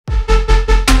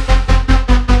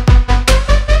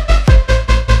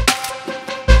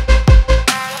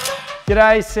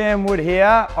G'day, Sam Wood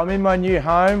here. I'm in my new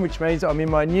home, which means I'm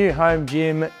in my new home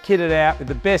gym, kitted out with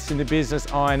the best in the business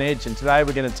iron edge, and today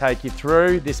we're going to take you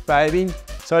through this baby.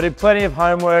 So I did plenty of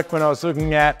homework when I was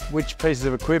looking at which pieces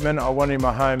of equipment I wanted in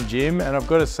my home gym, and I've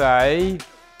got to say,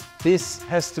 this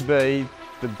has to be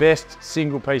the best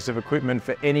single piece of equipment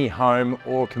for any home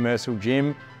or commercial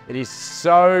gym. It is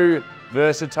so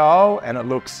versatile and it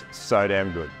looks so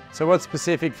damn good. So what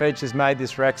specific features made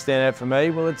this rack stand out for me?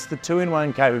 Well, it's the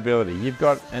two-in-one capability. You've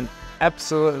got an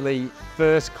absolutely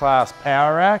first-class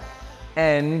power rack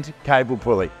and cable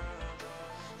pulley.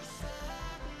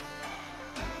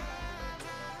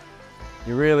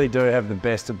 You really do have the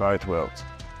best of both worlds.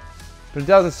 But it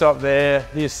doesn't stop there.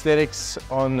 The aesthetics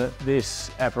on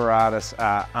this apparatus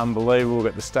are unbelievable. We've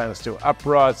got the stainless steel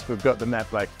uprights, we've got the matte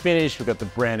black finish, we've got the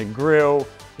branded grille.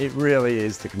 It really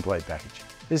is the complete package.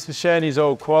 This machine is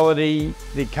all quality.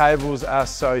 The cables are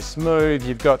so smooth.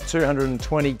 You've got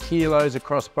 220 kilos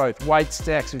across both weight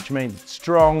stacks, which means it's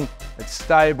strong, it's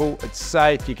stable, it's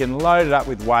safe. You can load it up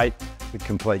with weight with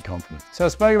complete confidence. So I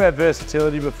spoke about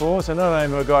versatility before. So not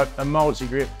only have I got a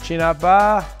multi-grip chin-up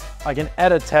bar, I can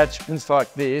add attachments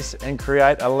like this and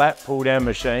create a lat pull-down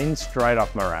machine straight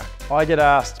off my rack. I get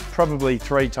asked probably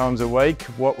 3 times a week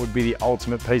what would be the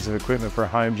ultimate piece of equipment for a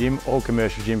home gym or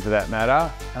commercial gym for that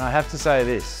matter. And I have to say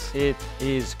this, it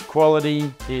is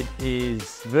quality, it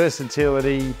is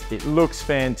versatility, it looks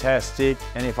fantastic.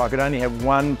 And if I could only have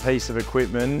one piece of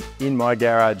equipment in my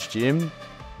garage gym,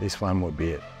 this one would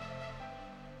be it.